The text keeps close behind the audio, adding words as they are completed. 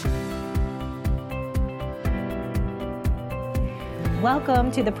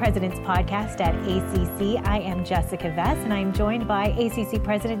Welcome to the President's Podcast at ACC. I am Jessica Vess, and I'm joined by ACC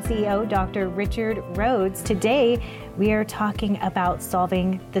President CEO Dr. Richard Rhodes. Today, we are talking about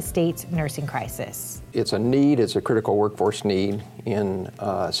solving the state's nursing crisis. It's a need, it's a critical workforce need in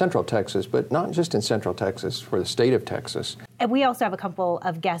Central Texas, but not just in Central Texas, for the state of Texas. And we also have a couple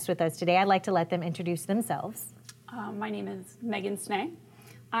of guests with us today. I'd like to let them introduce themselves. My name is Megan Snay.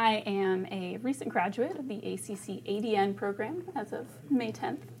 I am a recent graduate of the ACC ADN program as of May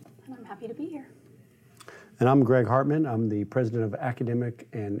 10th, and I'm happy to be here. And I'm Greg Hartman. I'm the President of Academic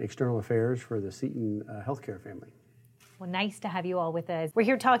and External Affairs for the Seton Healthcare family. Well, nice to have you all with us. We're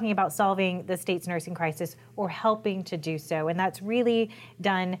here talking about solving the state's nursing crisis, or helping to do so, and that's really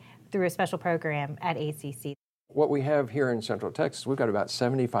done through a special program at ACC. What we have here in Central Texas, we've got about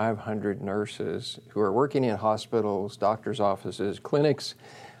 7,500 nurses who are working in hospitals, doctors' offices, clinics,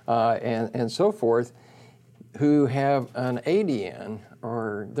 and so forth, who have an ADN,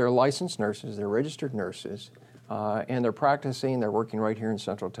 or they're licensed nurses, they're registered nurses, and they're practicing, they're working right here in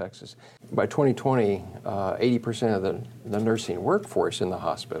Central Texas. By 2020, 80% of the nursing workforce in the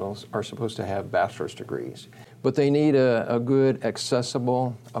hospitals are supposed to have bachelor's degrees. But they need a good,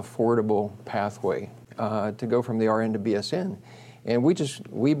 accessible, affordable pathway to go from the RN to BsN. And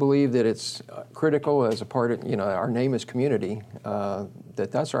we believe that it's critical as a part of, our name is community,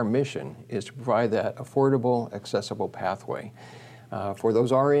 that's our mission, is to provide that affordable, accessible pathway. For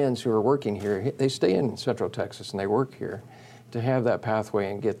those RNs who are working here, they stay in Central Texas and they work here, to have that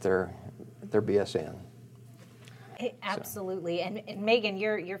pathway and get their BsN. Absolutely. So. And Megan,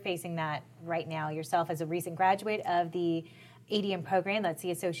 you're facing that right now yourself as a recent graduate of the ADN program, that's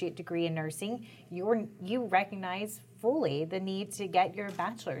the associate degree in nursing. You recognize fully the need to get your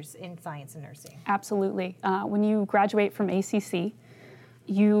bachelor's in science and nursing. Absolutely. When you graduate from ACC,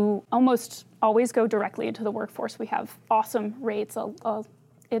 you almost always go directly into the workforce. We have awesome rates.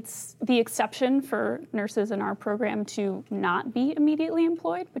 It's the exception for nurses in our program to not be immediately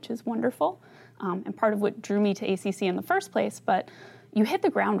employed, which is wonderful, and part of what drew me to ACC in the first place. But you hit the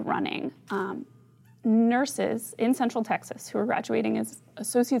ground running. Nurses in Central Texas who are graduating as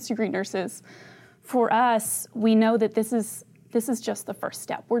associate's degree nurses, for us, we know that this is just the first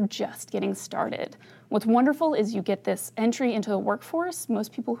step. We're just getting started. What's wonderful is you get this entry into the workforce.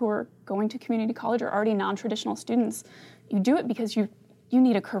 Most people who are going to community college are already non-traditional students. You do it because you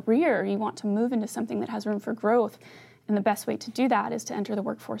need a career. You want to move into something that has room for growth. And the best way to do that is to enter the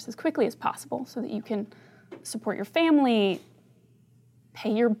workforce as quickly as possible so that you can support your family, pay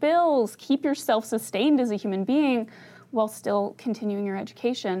your bills, keep yourself sustained as a human being while still continuing your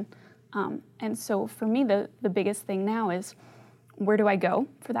education. And so for me, the biggest thing now is, where do I go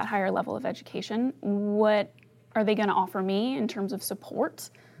for that higher level of education? What are they going to offer me in terms of support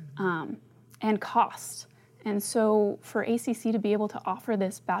and cost? And so for ACC to be able to offer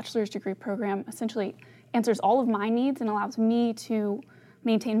this bachelor's degree program essentially answers all of my needs and allows me to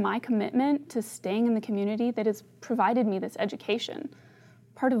maintain my commitment to staying in the community that has provided me this education.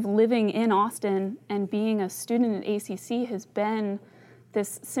 Part of living in Austin and being a student at ACC has been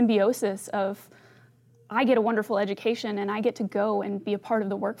this symbiosis of, I get a wonderful education and I get to go and be a part of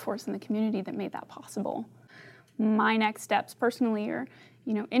the workforce in the community that made that possible. My next steps personally are,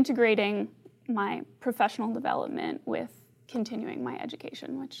 integrating my professional development with continuing my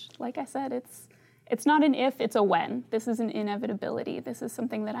education, which, like I said, it's not an if, it's a when. This is an inevitability. This is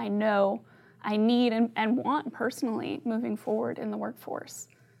something that I know I need and want personally moving forward in the workforce.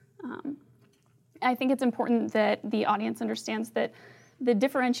 I think it's important that the audience understands that the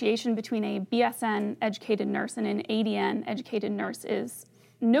differentiation between a BsN educated nurse and an ADN educated nurse is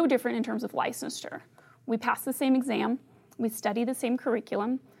no different in terms of licensure. We pass the same exam, we study the same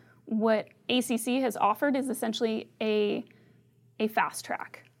curriculum. What ACC has offered is essentially a fast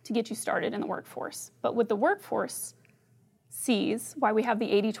track to get you started in the workforce. But what the workforce sees, why we have the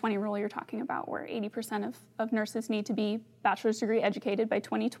 80-20 rule you're talking about, where 80% of nurses need to be bachelor's degree educated by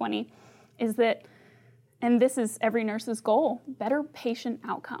 2020, is that, and this is every nurse's goal, better patient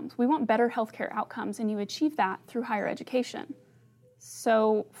outcomes. We want better healthcare outcomes, and you achieve that through higher education.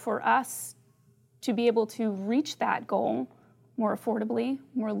 So for us to be able to reach that goal more affordably,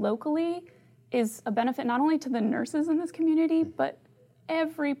 more locally, is a benefit not only to the nurses in this community, but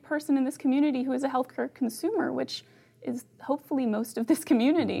every person in this community who is a healthcare consumer, which is hopefully most of this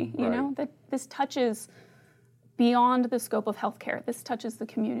community, that this touches beyond the scope of healthcare. This touches the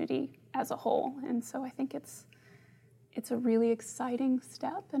community as a whole. And so I think it's a really exciting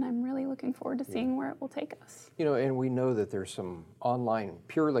step, and I'm really looking forward to seeing where it will take us. And we know that there's some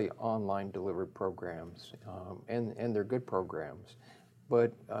purely online delivered programs, and they're good programs.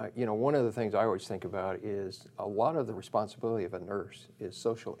 But one of the things I always think about is a lot of the responsibility of a nurse is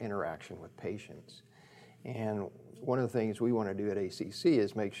social interaction with patients. And one of the things we want to do at ACC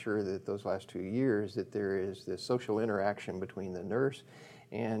is make sure that those last 2 years that there is this social interaction between the nurse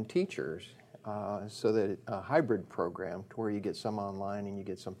and teachers, so that a hybrid program to where you get some online and you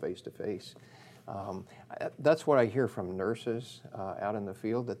get some face-to-face. That's what I hear from nurses out in the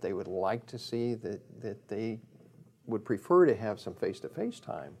field, that they would like to see, that they would prefer to have some face-to-face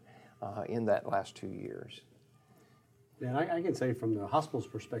time in that last 2 years. And I can say from the hospital's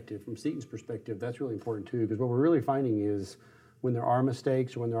perspective, from Seton's perspective, that's really important too, because what we're really finding is when there are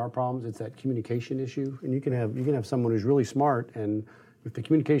mistakes or when there are problems, it's that communication issue. And you can have someone who's really smart, and if the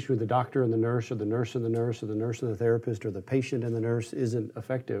communication with the doctor and the nurse, or the nurse and the nurse, or the nurse and the therapist, or the patient and the nurse isn't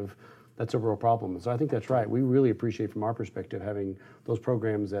effective, that's a real problem. So I think that's right. We really appreciate, from our perspective, having those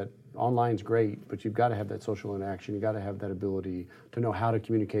programs that online's great, but you've got to have that social interaction. You've got to have that ability to know how to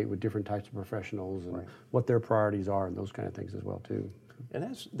communicate with different types of professionals and what their priorities are and those kind of things as well, too.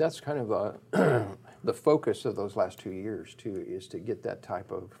 And that's kind of the focus of those last 2 years, too, is to get that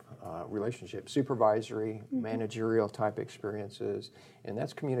type of relationship, supervisory, managerial type experiences, and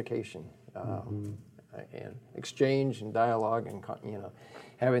that's communication. And exchange and dialogue, and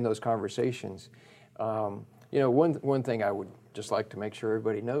having those conversations. One thing I would just like to make sure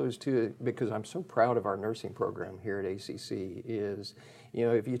everybody knows too, because I'm so proud of our nursing program here at ACC, is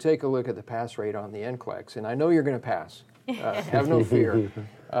if you take a look at the pass rate on the NCLEX, and I know you're going to pass, have no fear,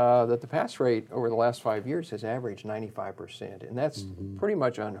 that the pass rate over the last 5 years has averaged 95%, and that's pretty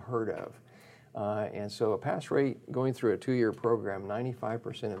much unheard of. And so a pass rate going through a 2-year program,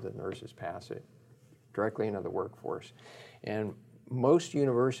 95% of the nurses pass it directly into the workforce. And most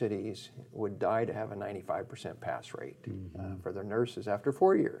universities would die to have a 95% pass rate for their nurses after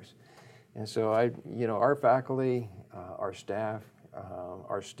 4 years. And so our faculty, our staff,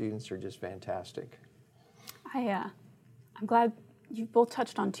 our students are just fantastic. I'm glad you both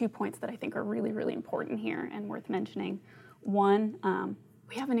touched on 2 points that I think are really, really important here and worth mentioning. One,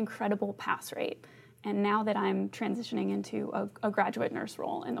 we have an incredible pass rate. And now that I'm transitioning into a graduate nurse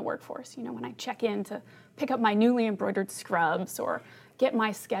role in the workforce, when I check in to pick up my newly embroidered scrubs or get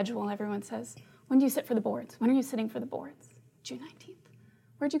my schedule, everyone says, when do you sit for the boards? When are you sitting for the boards? June 19th.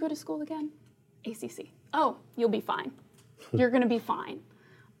 Where'd you go to school again? ACC. Oh, you'll be fine. You're going to be fine.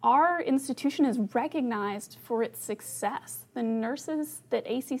 Our institution is recognized for its success. The nurses that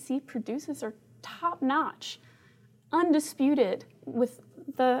ACC produces are top-notch, undisputed with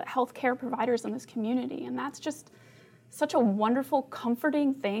the healthcare providers in this community. And that's just such a wonderful,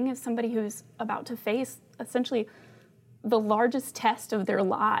 comforting thing as somebody who's about to face essentially the largest test of their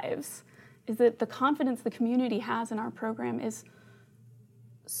lives, is that the confidence the community has in our program is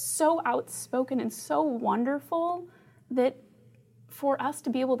so outspoken and so wonderful that for us to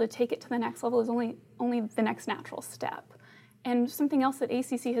be able to take it to the next level is only the next natural step. And something else that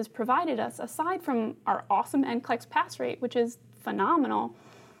ACC has provided us, aside from our awesome NCLEX pass rate, which is phenomenal,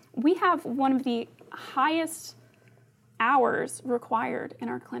 we have one of the highest hours required in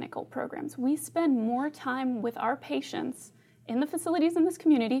our clinical programs. We spend more time with our patients in the facilities in this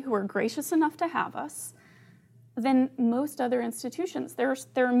community who are gracious enough to have us than most other institutions. There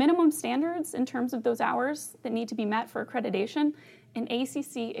are minimum standards in terms of those hours that need to be met for accreditation, and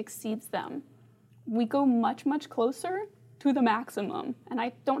ACC exceeds them. We go much, much closer to the maximum. And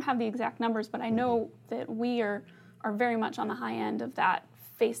I don't have the exact numbers, but I know that we are very much on the high end of that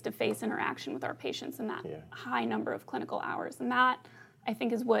face-to-face interaction with our patients and that high number of clinical hours. And that, I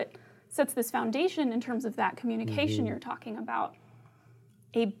think, is what sets this foundation in terms of that communication you're talking about.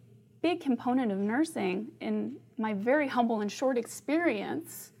 A big component of nursing, in my very humble and short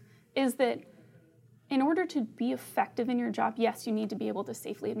experience, is that in order to be effective in your job, yes, you need to be able to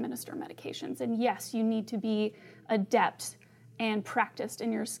safely administer medications. And yes, you need to be adept and practiced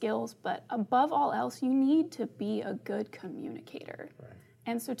in your skills. But above all else, you need to be a good communicator. Right.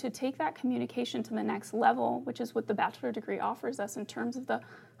 And so to take that communication to the next level, which is what the bachelor degree offers us in terms of the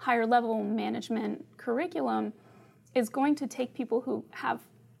higher level management curriculum, is going to take people who have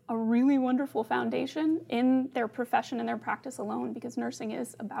a really wonderful foundation in their profession and their practice alone, because nursing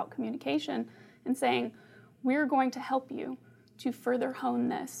is about communication, and saying, we're going to help you to further hone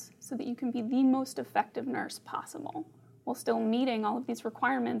this so that you can be the most effective nurse possible, while still meeting all of these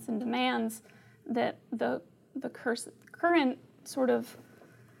requirements and demands that the current sort of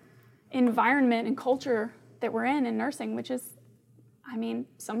environment and culture that we're in nursing, which is,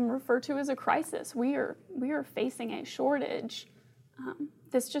 some refer to as a crisis. We are facing a shortage.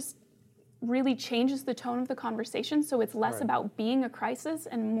 This just really changes the tone of the conversation, so it's less about being a crisis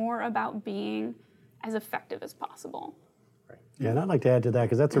and more about being as effective as possible. Right. Yeah, and I'd like to add to that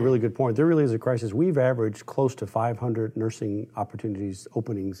because that's a really good point. There really is a crisis. We've averaged close to 500 nursing opportunities,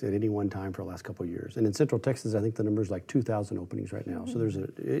 openings at any one time for the last couple of years. And in Central Texas, I think the number is like 2,000 openings right now. So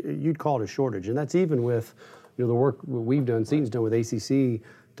you'd call it a shortage. And that's even with the work we've done, Seton's done with ACC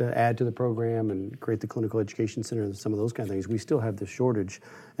to add to the program and create the clinical education center and some of those kind of things. We still have this shortage.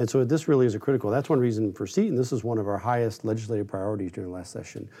 And so this really is a critical. That's one reason for Seton, this is one of our highest legislative priorities during the last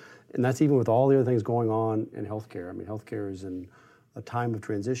session. And that's even with all the other things going on in healthcare. I mean, healthcare is in a time of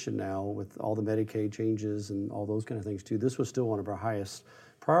transition now with all the Medicaid changes and all those kind of things too. This was still one of our highest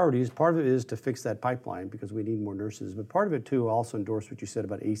priorities. Part of it is to fix that pipeline because we need more nurses. But part of it too, also endorse what you said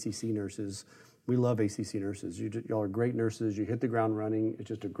about ACC nurses. We love ACC nurses. Y'all are great nurses. You hit the ground running. It's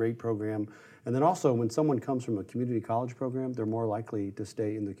just a great program. And then also when someone comes from a community college program, they're more likely to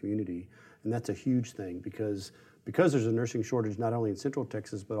stay in the community. And that's a huge thing because there's a nursing shortage not only in Central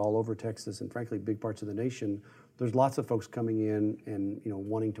Texas but all over Texas and frankly big parts of the nation. There's lots of folks coming in and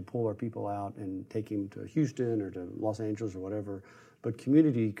wanting to pull our people out and take them to Houston or to Los Angeles or whatever. But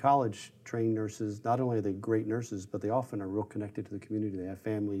community college trained nurses, not only are they great nurses, but they often are real connected to the community. They have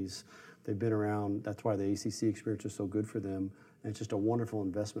families. They've been around. That's why the ACC experience is so good for them. And it's just a wonderful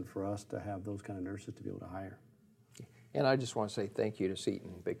investment for us to have those kind of nurses to be able to hire. And I just want to say thank you to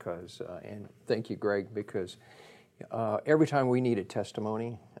Seton because, and thank you, Greg, because every time we needed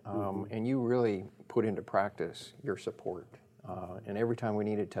testimony, and you really put into practice your support, and every time we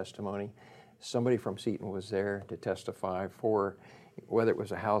needed testimony, somebody from Seton was there to testify for whether it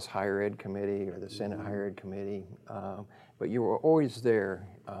was a House Higher Ed Committee or the Senate Higher Ed Committee, but you were always there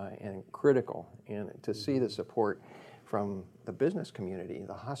and critical to see the support from the business community,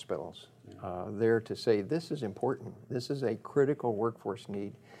 the hospitals, there to say this is important. This is a critical workforce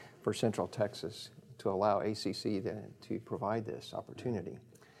need for Central Texas to allow ACC to provide this opportunity.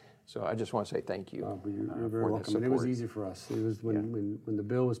 So I just want to say thank you. You're very welcome. And it was easy for us. It was when the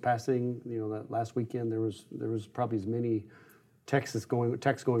bill was passing, that last weekend, there was probably as many texts going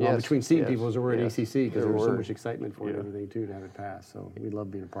on between Seton people as there were at ACC because there was so much excitement for it and everything too to have it pass. So we love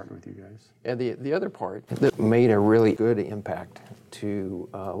being a partner with you guys. And the other part that made a really good impact to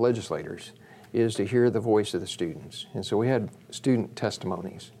legislators is to hear the voice of the students. And so we had student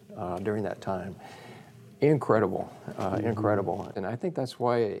testimonies during that time. Incredible. And I think that's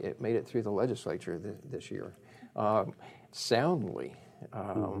why it made it through the legislature this year. Soundly.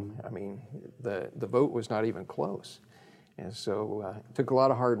 I mean, the vote was not even close. And so it took a lot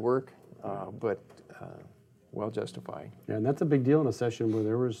of hard work, but well justified. Yeah, and that's a big deal in a session where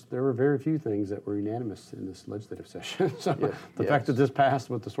there were very few things that were unanimous in this legislative session. So the fact that this passed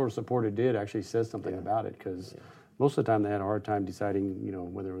with the sort of support it did actually says something about it because most of the time they had a hard time deciding,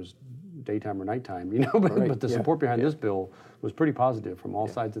 whether it was daytime or nighttime, but the support behind this bill was pretty positive from all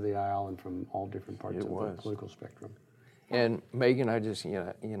sides of the aisle and from all different parts of the political spectrum. And Megan, I just,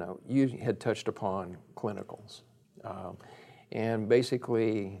 you had touched upon clinicals. And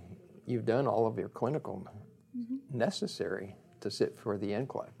basically, you've done all of your clinical necessary to sit for the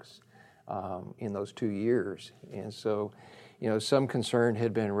NCLEX in those 2 years. And so, some concern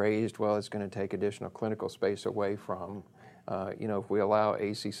had been raised, well, it's going to take additional clinical space away from, if we allow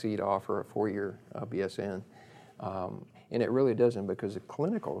ACC to offer a 4-year BsN. And it really doesn't because the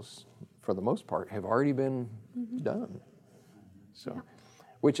clinicals, for the most part, have already been done. So,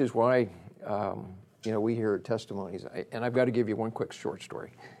 which is why, we hear testimonies. And I've got to give you one quick short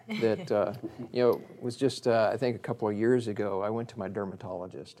story that, was just, I think a couple of years ago, I went to my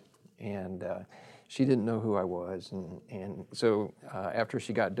dermatologist and she didn't know who I was. And so after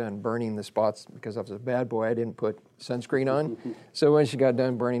she got done burning the spots, because I was a bad boy, I didn't put sunscreen on. So when she got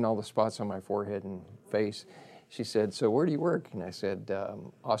done burning all the spots on my forehead and face, she said, "So where do you work?" And I said,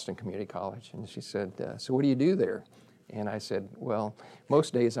 "Austin Community College." And she said, "So what do you do there?" And I said, "Well,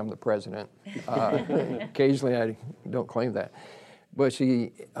 most days I'm the president. Occasionally I don't claim that." But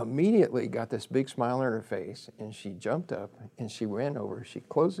she immediately got this big smile on her face, and she jumped up, and she ran over. She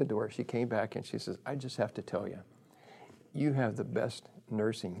closed the door. She came back, and she says, "I just have to tell you, you have the best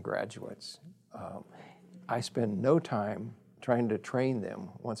nursing graduates. I spend no time trying to train them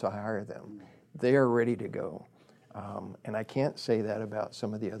once I hire them. They are ready to go. And I can't say that about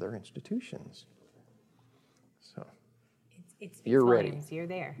some of the other institutions." So you're ready. You're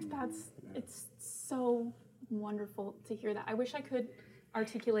there. It's so wonderful to hear that. I wish I could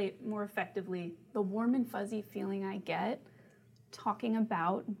articulate more effectively the warm and fuzzy feeling I get talking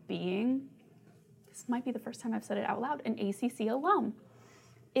about being, this might be the first time I've said it out loud, an ACC alum.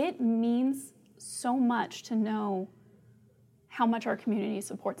 It means so much to know how much our community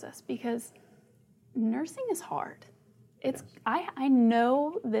supports us because nursing is hard. I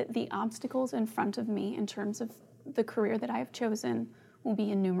know that the obstacles in front of me in terms of the career that I have chosen will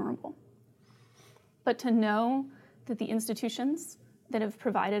be innumerable. But to know that the institutions that have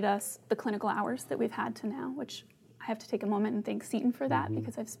provided us the clinical hours that we've had to now, which I have to take a moment and thank Seton for that,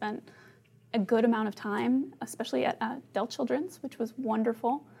 because I've spent a good amount of time, especially at Dell Children's, which was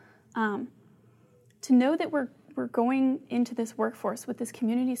wonderful. To know that we're going into this workforce with this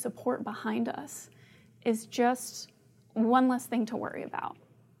community support behind us is just one less thing to worry about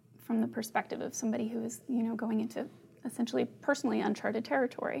from the perspective of somebody who is, going into essentially personally uncharted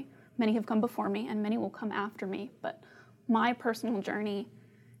territory. Many have come before me and many will come after me, but my personal journey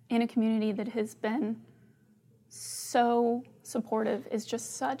in a community that has been so supportive is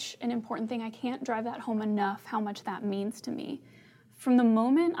just such an important thing. I can't drive that home enough, how much that means to me. From the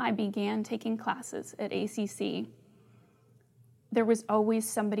moment I began taking classes at ACC, there was always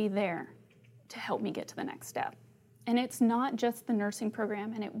somebody there to help me get to the next step. And it's not just the nursing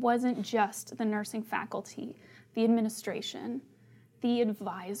program, and it wasn't just the nursing faculty, the administration, the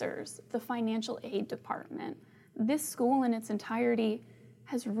advisors, the financial aid department. This school in its entirety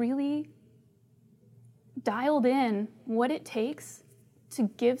has really dialed in what it takes to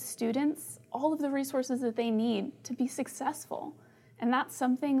give students all of the resources that they need to be successful. And that's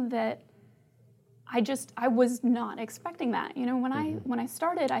something that I was not expecting that. When I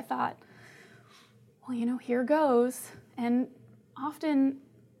started, I thought, well, here goes. And often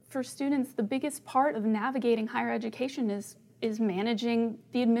for students, the biggest part of navigating higher education is managing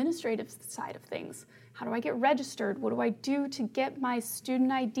the administrative side of things. How do I get registered? What do I do to get my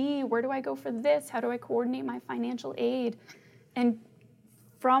student ID? Where do I go for this? How do I coordinate my financial aid? And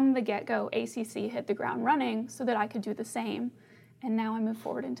from the get-go, ACC hit the ground running so that I could do the same. And now I move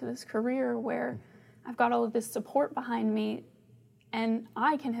forward into this career where I've got all of this support behind me and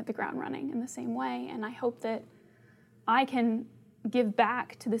I can hit the ground running in the same way. And I hope that I can give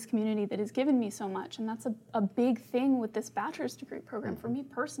back to this community that has given me so much. And that's a big thing with this bachelor's degree program. For me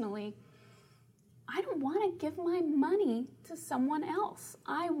personally, I don't want to give my money to someone else.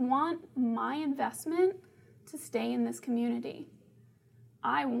 I want my investment to stay in this community.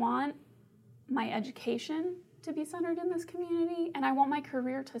 I want my education to be centered in this community, and I want my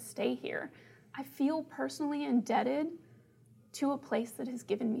career to stay here. I feel personally indebted to a place that has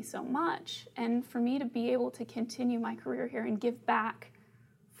given me so much, and for me to be able to continue my career here and give back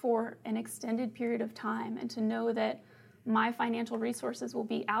for an extended period of time, and to know that my financial resources will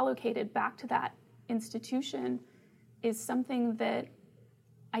be allocated back to that institution is something that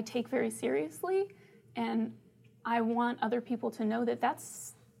I take very seriously, and I want other people to know that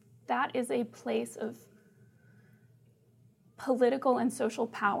that is a place of political and social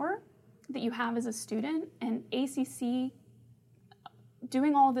power that you have as a student, and ACC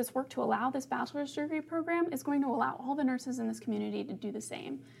doing all of this work to allow this bachelor's degree program is going to allow all the nurses in this community to do the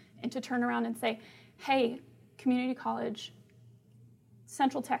same and to turn around and say, hey, community college,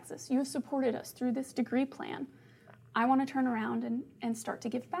 Central Texas, you have supported us through this degree plan. I want to turn around and start to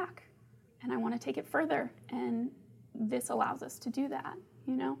give back, and I want to take it further, and this allows us to do that,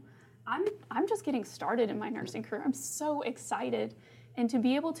 I'm just getting started in my nursing career. I'm so excited, and to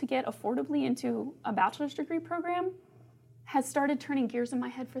be able to get affordably into a bachelor's degree program has started turning gears in my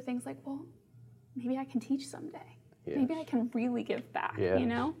head for things like, well, maybe I can teach someday. Yes. Maybe I can really give back,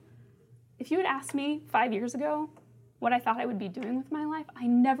 If you had asked me 5 years ago what I thought I would be doing with my life, I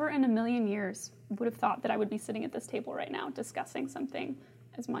never in a million years would have thought that I would be sitting at this table right now discussing something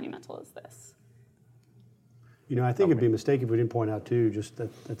as monumental as this. I think it'd be a mistake if we didn't point out, too, just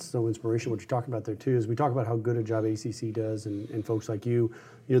that's so inspirational what you're talking about there, too, is we talk about how good a job ACC does and folks like you.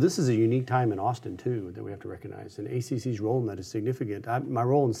 This is a unique time in Austin, too, that we have to recognize. And ACC's role in that is significant. My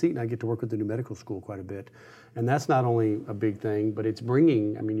role in Seton, I get to work with the new medical school quite a bit. And that's not only a big thing, but it's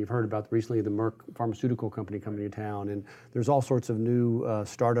bringing, you've heard about recently the Merck pharmaceutical company coming to town. And there's all sorts of new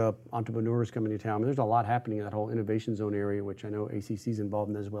startup entrepreneurs coming to town. There's a lot happening in that whole innovation zone area, which I know ACC's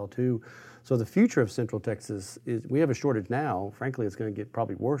involved in as well, too. So the future of Central Texas is, we have a shortage now. Frankly, it's going to get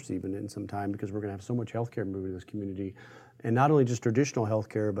probably worse even in some time because we're going to have so much healthcare moving in this community. And not only just traditional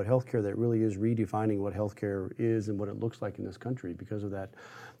healthcare, but healthcare that really is redefining what healthcare is and what it looks like in this country because of that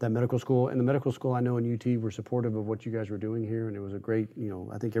medical school. And the medical school, I know in UT were supportive of what you guys were doing here. And it was a great,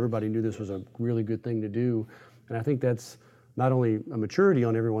 I think everybody knew this was a really good thing to do. And I think that's not only a maturity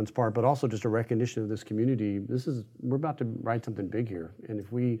on everyone's part, but also just a recognition of this community. We're about to write something big here. And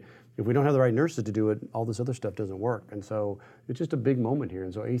if we don't have the right nurses to do it, all this other stuff doesn't work. And so it's just a big moment here.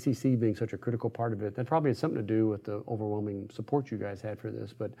 And so ACC being such a critical part of it, that probably has something to do with the overwhelming support you guys had for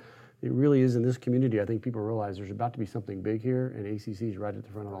this. But it really is in this community, I think people realize there's about to be something big here, and ACC is right at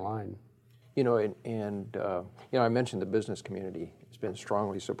the front of the line. I mentioned the business community has been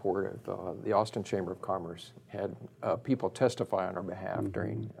strongly supportive. The Austin Chamber of Commerce had people testify on our behalf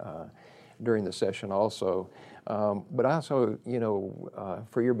during the session also. But also,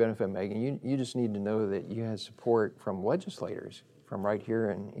 for your benefit, Megan, you just need to know that you had support from legislators from right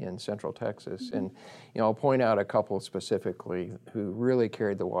here in Central Texas. And, I'll point out a couple specifically who really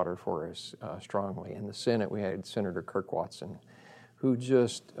carried the water for us strongly. In the Senate, we had Senator Kirk Watson, who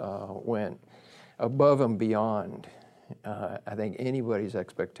just went above and beyond, I think, anybody's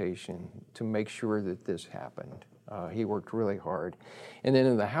expectation to make sure that this happened. He worked really hard. And then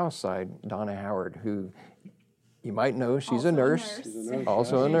in the House side, Donna Howard, who you might know, she's a nurse,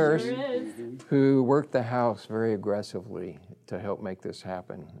 also a nurse, who worked the House very aggressively to help make this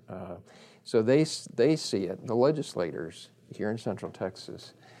happen. So they see it, the legislators here in Central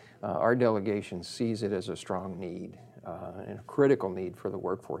Texas, our delegation sees it as a strong need and a critical need for the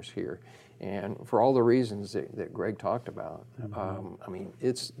workforce here. And for all the reasons that Greg talked about,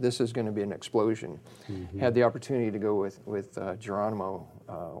 this is going to be an explosion. Had the opportunity to go with Geronimo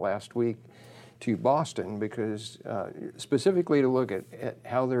last week to Boston because specifically to look at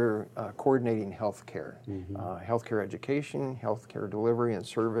how they're coordinating healthcare, healthcare education, healthcare delivery and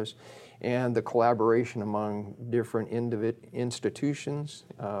service, and the collaboration among different institutions,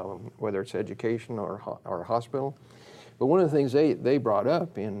 whether it's education or hospital. But one of the things they brought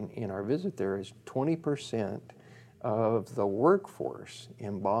up in our visit there is 20% of the workforce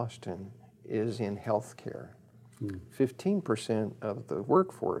in Boston is in healthcare. 15% of the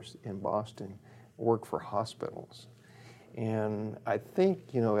workforce in Boston work for hospitals. And I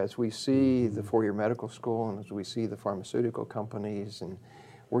think, as we see the four-year medical school and as we see the pharmaceutical companies, and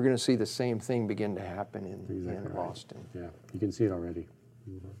we're going to see the same thing begin to happen in Boston. Yeah, you can see it already.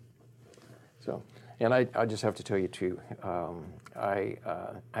 So, and I just have to tell you too, I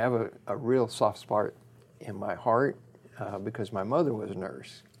have a real soft spot in my heart because my mother was a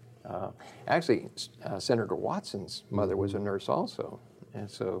nurse. Actually, Senator Watson's mother was a nurse also, and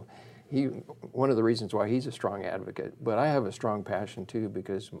so one of the reasons why he's a strong advocate. But I have a strong passion too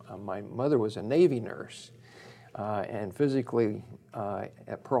because my mother was a Navy nurse, and physically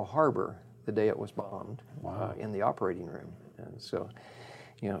at Pearl Harbor the day it was bombed in the operating room, and so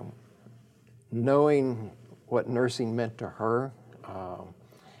knowing what nursing meant to her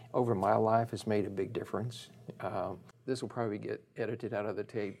over my life has made a big difference. This will probably get edited out of the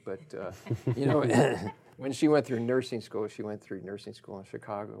tape, but when she went through nursing school in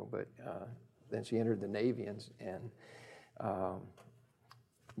Chicago, but then she entered the Navy,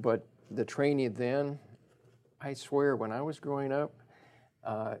 but the training then, I swear, when I was growing up,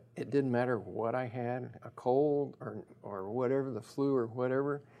 it didn't matter what I had, a cold or whatever, the flu or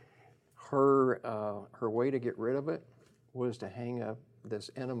whatever. Her way to get rid of it was to hang up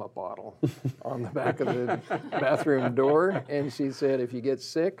this enema bottle on the back of the bathroom door, and she said, "If you get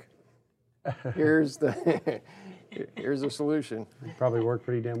sick, here's the solution." It probably worked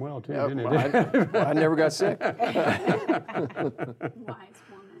pretty damn well too, didn't it? I never got sick. Wise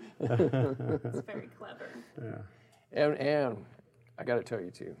woman. It's very clever. Yeah. And I got to tell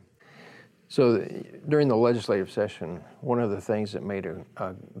you too. So during the legislative session, one of the things that made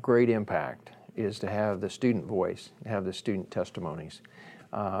a great impact is to have the student voice, have the student testimonies.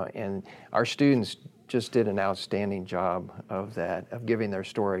 And our students just did an outstanding job of that, of giving their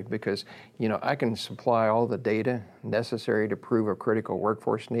story, because, I can supply all the data necessary to prove a critical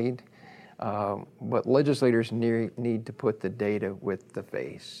workforce need, but legislators need to put the data with the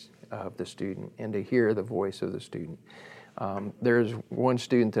face of the student and to hear the voice of the student. There's one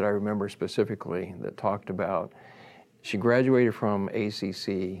student that I remember specifically that talked about, she graduated from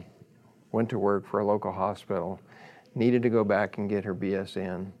ACC, went to work for a local hospital, needed to go back and get her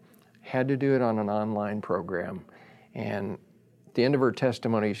BsN, had to do it on an online program. And at the end of her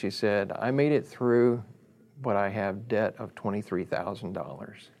testimony, she said, "I made it through, but I have debt of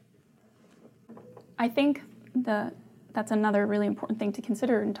 $23,000. I think that's another really important thing to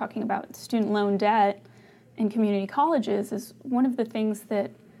consider in talking about student loan debt in community colleges. Is one of the things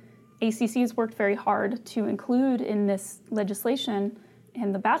that ACC has worked very hard to include in this legislation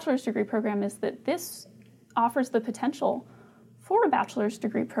and the bachelor's degree program is that this offers the potential for a bachelor's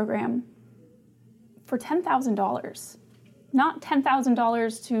degree program for $10,000. Not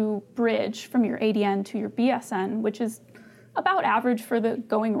 $10,000 to bridge from your ADN to your BsN, which is about average for the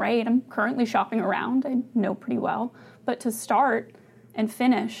going rate. I'm currently shopping around, I know pretty well. But to start and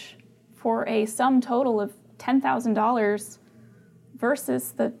finish for a sum total of $10,000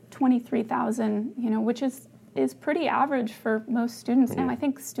 versus the $23,000, which is pretty average for most students now. I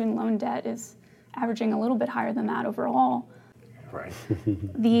think student loan debt is averaging a little bit higher than that overall. Right.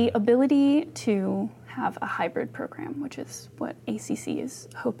 The ability to have a hybrid program, which is what ACC is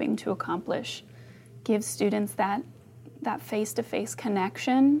hoping to accomplish, gives students that face-to-face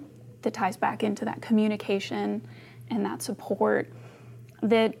connection that ties back into that communication and that support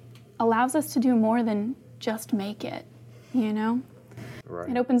that allows us to do more than just make it, you know? Right.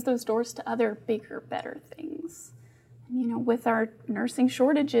 It opens those doors to other bigger, better things. You know, with our nursing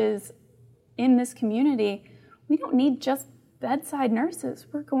shortages in this community, we don't need just bedside nurses.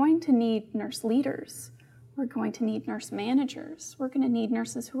 We're going to need nurse leaders. We're going to need nurse managers. We're going to need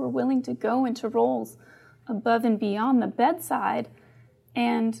nurses who are willing to go into roles above and beyond the bedside.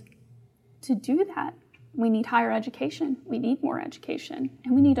 And to do that, we need higher education. We need more education.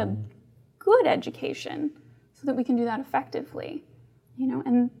 And we need a good education so that we can do that effectively. You know,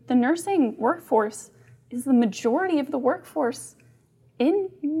 and the nursing workforce is the majority of the workforce in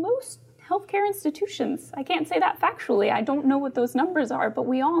most healthcare institutions. I can't say that factually. I don't know what those numbers are, but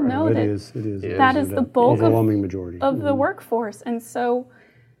we all know that it is. That is the bulk overwhelming majority of the workforce. And so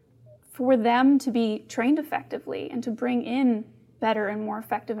for them to be trained effectively and to bring in better and more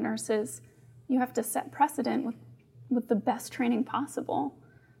effective nurses, you have to set precedent with the best training possible.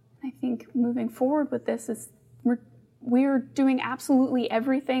 I think moving forward with this is we're doing absolutely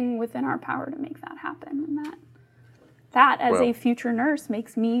everything within our power to make that happen. And that as a future nurse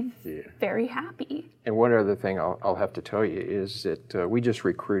makes me very happy. And one other thing I'll have to tell you is that we just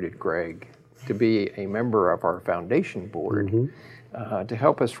recruited Greg to be a member of our foundation board to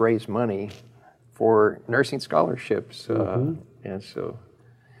help us raise money for nursing scholarships. And so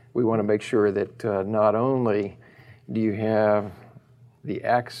we want to make sure that not only do you have the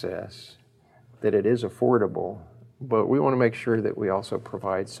access, that it is affordable, but we want to make sure that we also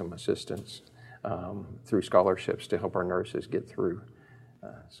provide some assistance through scholarships to help our nurses get through.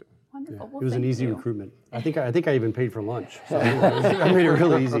 Wonderful. Well, it was an easy you. recruitment. I think I even paid for lunch. So I made it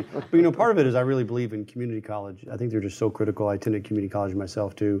really easy. But you know, part of it is I really believe in community college. I think they're just so critical. I attended community college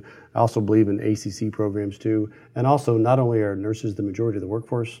myself too. I also believe in ACC programs too. And also, not only are nurses the majority of the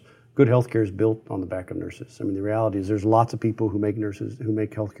workforce, good healthcare is built on the back of nurses. I mean, the reality is there's lots of people who make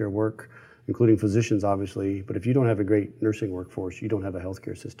healthcare work, including physicians, obviously. But if you don't have a great nursing workforce, you don't have a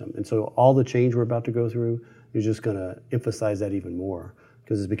healthcare system. And so all the change we're about to go through is just going to emphasize that even more,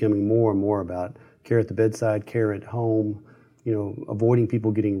 because it's becoming more and more about care at the bedside, care at home, you know, avoiding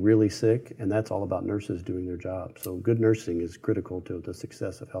people getting really sick, and that's all about nurses doing their job. So good nursing is critical to the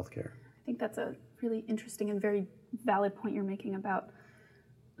success of healthcare. I think that's a really interesting and very valid point you're making about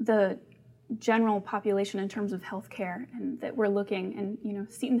the general population in terms of healthcare, and that we're looking, and you know,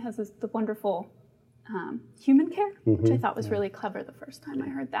 Seton has the wonderful human care, which I thought was really clever the first time I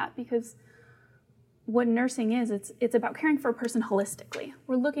heard that, because what nursing is, it's about caring for a person holistically.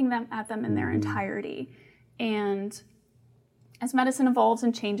 We're looking at them in their entirety. And as medicine evolves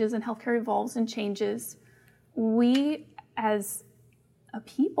and changes and healthcare evolves and changes, we as a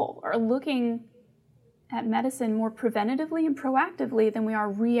people are looking at medicine more preventatively and proactively than we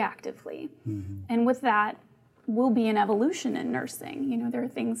are reactively. And with that will be an evolution in nursing. You know, there are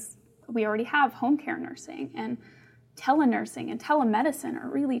things, we already have home care nursing, and telenursing and telemedicine are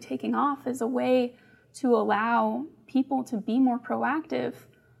really taking off as a way to allow people to be more proactive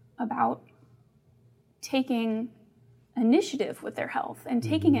about taking initiative with their health and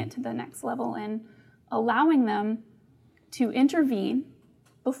taking it to the next level and allowing them to intervene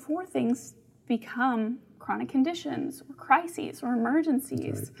before things become chronic conditions or crises or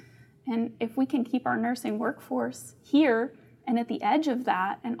emergencies. And if we can keep our nursing workforce here and at the edge of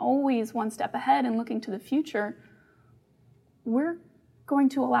that and always one step ahead and looking to the future, we're going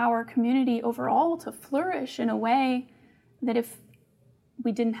to allow our community overall to flourish in a way that if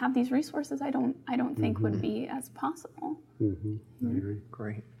we didn't have these resources, I don't think would be as possible. I agree.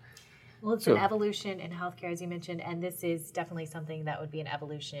 Great. Well, it's an evolution in healthcare, as you mentioned, and this is definitely something that would be an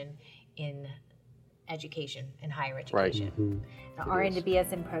evolution in education and higher education. The RN to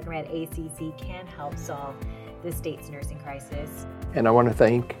BsN program at ACC can help solve the state's nursing crisis. And I want to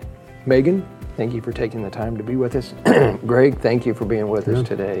thank Megan. Thank you for taking the time to be with us. Greg, thank you for being with us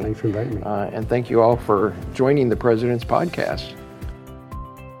today. Thanks for inviting me. And thank you all for joining the President's Podcast.